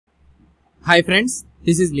Hi friends,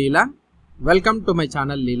 this is Leela. Welcome to my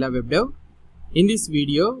channel leelawebdev. In this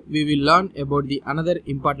video, we will learn about the another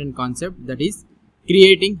important concept, that is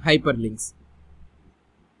creating hyperlinks.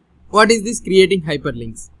 What is this creating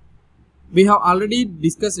hyperlinks? We have already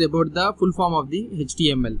discussed about the full form of the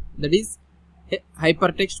HTML, that is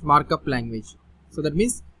hypertext markup language. So that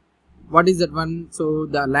means, what is that one? So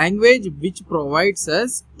the language which provides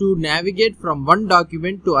us to navigate from one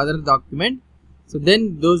document to other document. So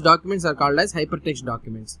then those documents are called as hypertext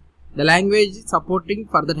documents. The language supporting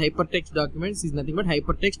for that hypertext documents is nothing but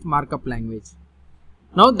hypertext markup language.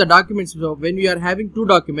 Now the documents, so when we are having two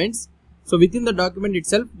documents, so within the document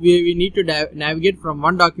itself, we need to navigate from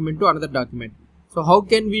one document to another document. So how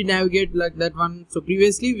can we navigate like that one? So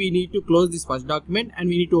previously we need to close this first document and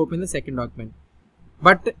we need to open the second document.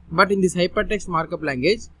 But in this hypertext markup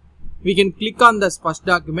language, we can click on this first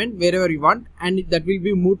document wherever we want, and that will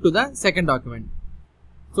be moved to the second document.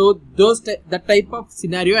 So that type of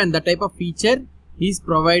scenario and that type of feature is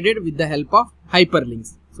provided with the help of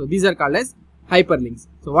hyperlinks. So these are called as hyperlinks.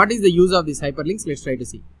 So what is the use of these hyperlinks? Let's try to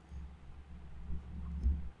see.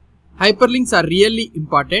 Hyperlinks are really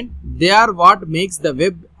important. They are what makes the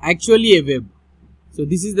web actually a web. So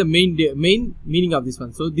this is the main meaning of this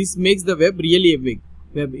one. So this makes the web really a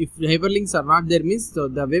web. If hyperlinks are not there, means so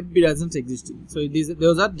the web doesn't exist. So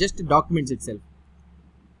those are just documents itself.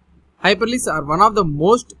 Hyperlinks are one of the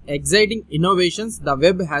most exciting innovations the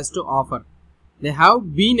web has to offer. They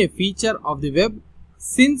have been a feature of the web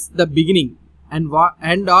since the beginning and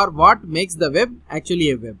are what makes the web actually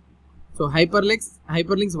a web. So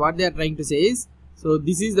hyperlinks what they are trying to say is, so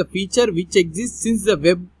this is the feature which exists since the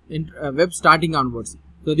web starting onwards.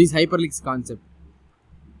 So this hyperlinks concept.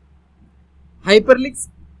 Hyperlinks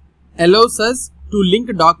allows us to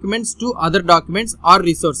link documents to other documents or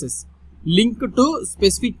resources, link to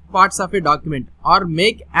specific parts of a document, or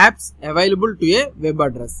make apps available to a web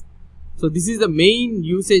address. So this is the main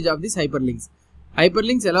usage of this hyperlinks.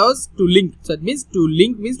 Hyperlinks allows to link. So that means to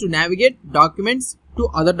link means to navigate documents to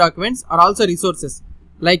other documents or also resources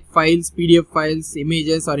like files, PDF files,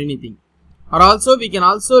 images or anything. Or also we can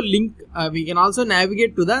also link, we can also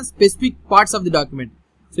navigate to the specific parts of the document.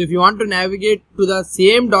 So if you want to navigate to the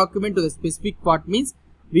same document to the specific part, means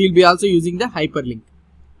we will be also using the hyperlink.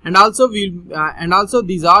 And also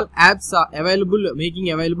these all apps are available, making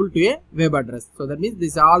available to a web address. So that means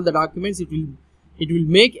these are all the documents it will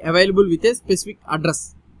make available with a specific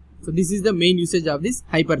address. So this is the main usage of this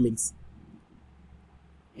hyperlinks.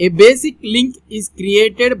 A basic link is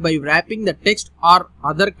created by wrapping the text or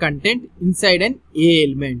other content inside an A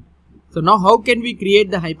element. So now how can we create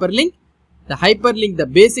the hyperlink? The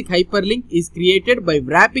basic hyperlink is created by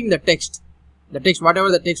wrapping the text. Whatever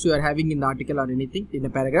the text you are having in the article or anything in the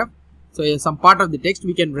paragraph. So some part of the text,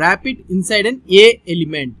 we can wrap it inside an A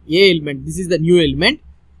element. This is the new element,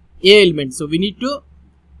 A element. So we need to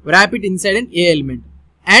wrap it inside an A element.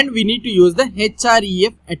 And we need to use the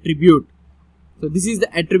Href attribute. So this is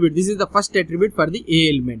the attribute. This is the first attribute for the A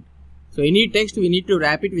element. So any text we need to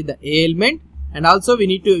wrap it with the A element, and also we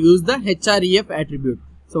need to use the Href attribute.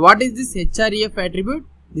 So what is this Href attribute?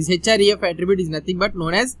 This Href attribute is nothing but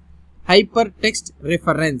known as hypertext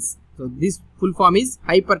reference. So this full form is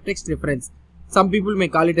hypertext reference. Some people may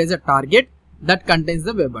call it as a target that contains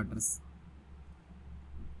the web address.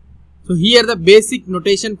 So here the basic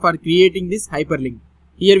notation for creating this hyperlink.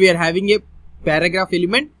 Here we are having a paragraph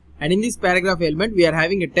element, and in this paragraph element we are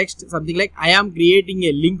having a text something like, I am creating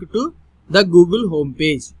a link to the Google home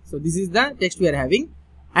page. So this is the text we are having,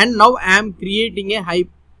 and now I am creating a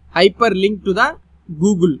hyperlink to the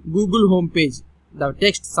Google home page. The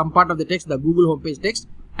text, some part of the text, the Google homepage text,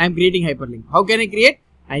 I am creating hyperlink. How can I create?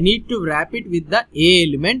 I need to wrap it with the A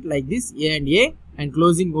element like this, A and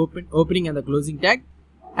closing, opening and the closing tag.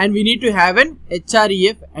 And we need to have an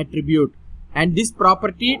Href attribute. And this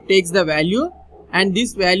property takes the value, and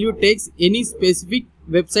this value takes any specific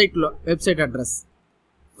website address.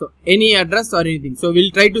 So any address or anything. So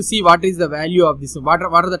we'll try to see what is the value of this. What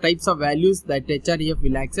are the types of values that Href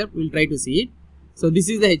will accept. We'll try to see it. So this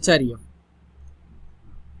is the Href.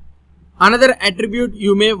 Another attribute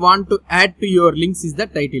you may want to add to your links is the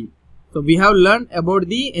title. So we have learned about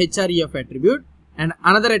the Href attribute, and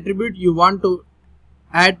another attribute you want to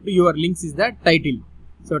add to your links is the title.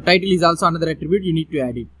 So title is also another attribute, you need to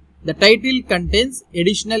add it. The title contains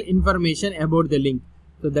additional information about the link.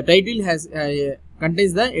 So the title has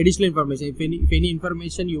contains the additional information. If any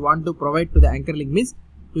information you want to provide to the anchor link, means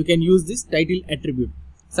you can use this title attribute,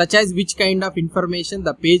 such as which kind of information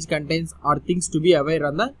the page contains or things to be aware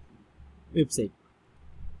on the website.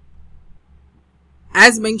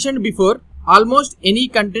 As mentioned before, almost any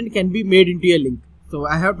content can be made into a link. So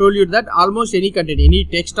I have told you that almost any content, any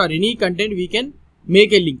text or any content, we can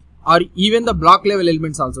make a link, or even the block level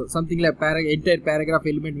elements also. Something like entire paragraph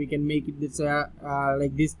element, we can make it this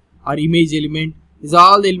like this, or image element. These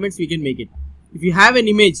are all the elements we can make it. If you have an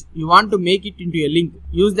image, you want to make it into a link,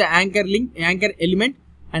 use the anchor element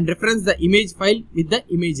and reference the image file with the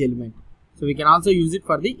image element. So we can also use it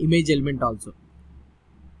for the image element also.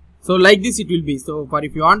 So like this it will be. So for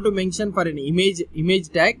if you want to mention for an image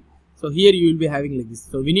tag, so here you will be having like this.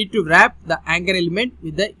 So we need to wrap the anchor element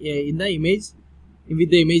with the image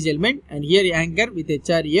element, and here anchor with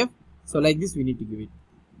href. So like this we need to give it.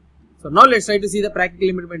 So now let's try to see the practical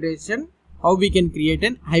implementation, how we can create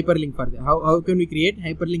an hyperlink for that. How can we create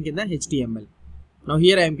hyperlink in the HTML? Now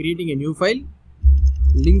here I am creating a new file,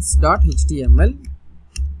 links.html.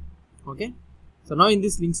 Okay. So now in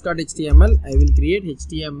this links.html, I will create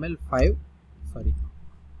HTML5,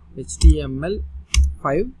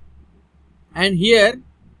 and here,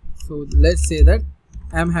 so let's say that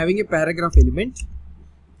I am having a paragraph element.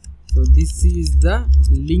 So this is the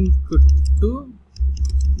link to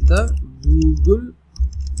the Google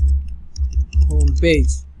home page.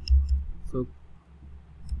 So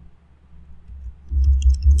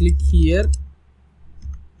click here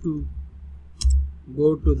to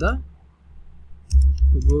go to the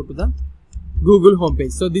Google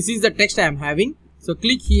homepage. So this is the text I am having. So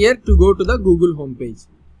click here to go to the Google homepage.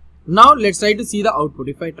 Now let's try to see the output.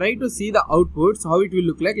 If I try to see the outputs, how it will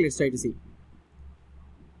look like, let's try to see.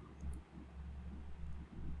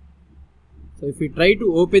 So if we try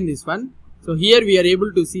to open this one, so here we are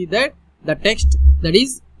able to see that the text, that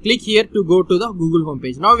is click here to go to the Google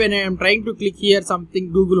homepage. Now when I am trying to click here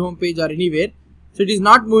something Google homepage or anywhere, so it is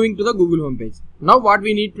not moving to the Google homepage. Now what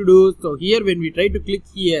we need to do, so here when we try to click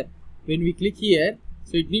here,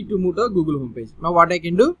 so it need to move to the Google homepage. Now what I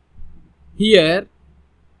can do, here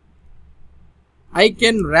I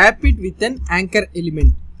can wrap it with an anchor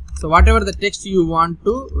element. So whatever the text you want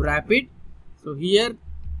to wrap it, so here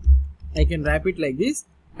I can wrap it like this,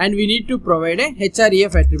 and we need to provide a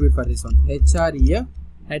href attribute for this one, href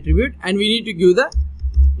attribute, and we need to give the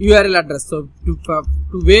URL address, so to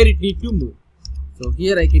where it need to move. So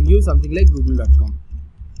here I can use something like google.com.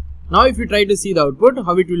 Now if you try to see the output,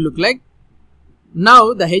 how it will look like.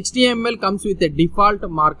 Now the HTML comes with a default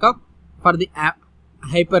markup for the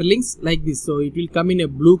hyperlinks like this. So it will come in a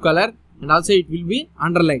blue color, and also it will be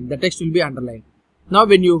underlined. The text will be underlined. Now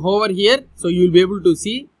when you hover here, so you will be able to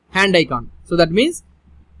see hand icon. So that means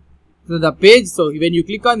the page, so when you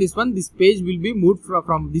click on this one, this page will be moved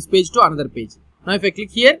from this page to another page. Now if I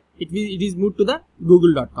click here, it is moved to the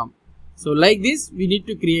google.com. So like this we need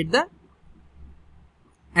to create the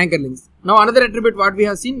anchor links. Now another attribute what we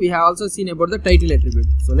have seen, we have also seen about the title attribute.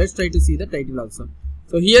 So let's try to see the title also.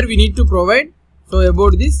 So here we need to provide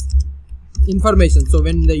about this information. So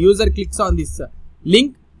when the user clicks on this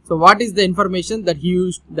link, so what is the information that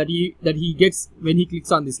he gets when he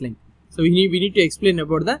clicks on this link? So we need to explain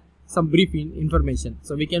about some brief information.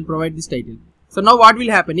 So we can provide this title. So now what will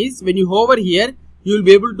happen is, when you hover here, you will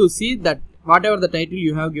be able to see that whatever the title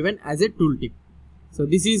you have given as a tooltip. So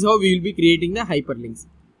this is how we will be creating the hyperlinks.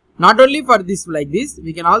 Not only for this like this,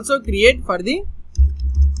 we can also create for the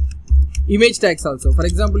image tags also. For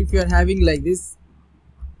example, if you are having like this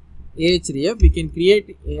href, we can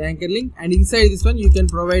create an anchor link, and inside this one you can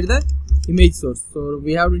provide the image source. So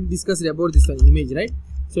we have discussed about this one image, right?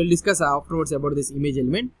 So we'll discuss afterwards about this image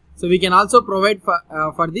element. So we can also provide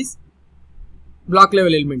for this block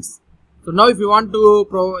level elements. So now if you want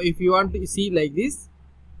to see like this,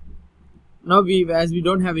 now as we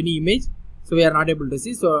don't have any image, so we are not able to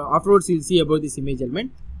see. So afterwards you'll see about this image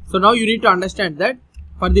element. So now you need to understand that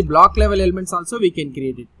for the block level elements also we can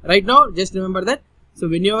create it. Right now just remember that. So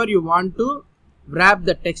whenever you want to wrap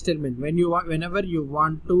the text element, whenever you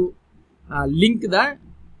want to link the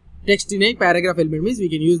text in a paragraph element, means we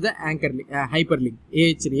can use the anchor hyperlink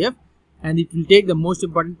href, and it will take the most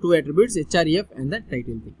important two attributes, href and the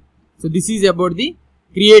title thing. So this is about the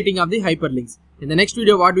creating of the hyperlinks. In the next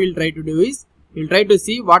video what we will try to do is, we will try to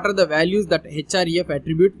see what are the values that href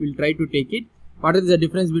attribute will try to take it, what is the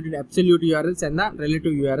difference between absolute URLs and the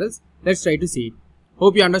relative URLs. Let's try to see it.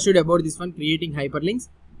 Hope you understood about this one, creating hyperlinks.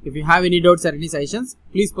 If you have any doubts or any suggestions,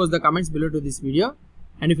 please post the comments below to this video.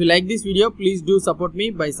 And if you like this video, please do support me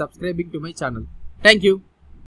by subscribing to my channel. Thank you.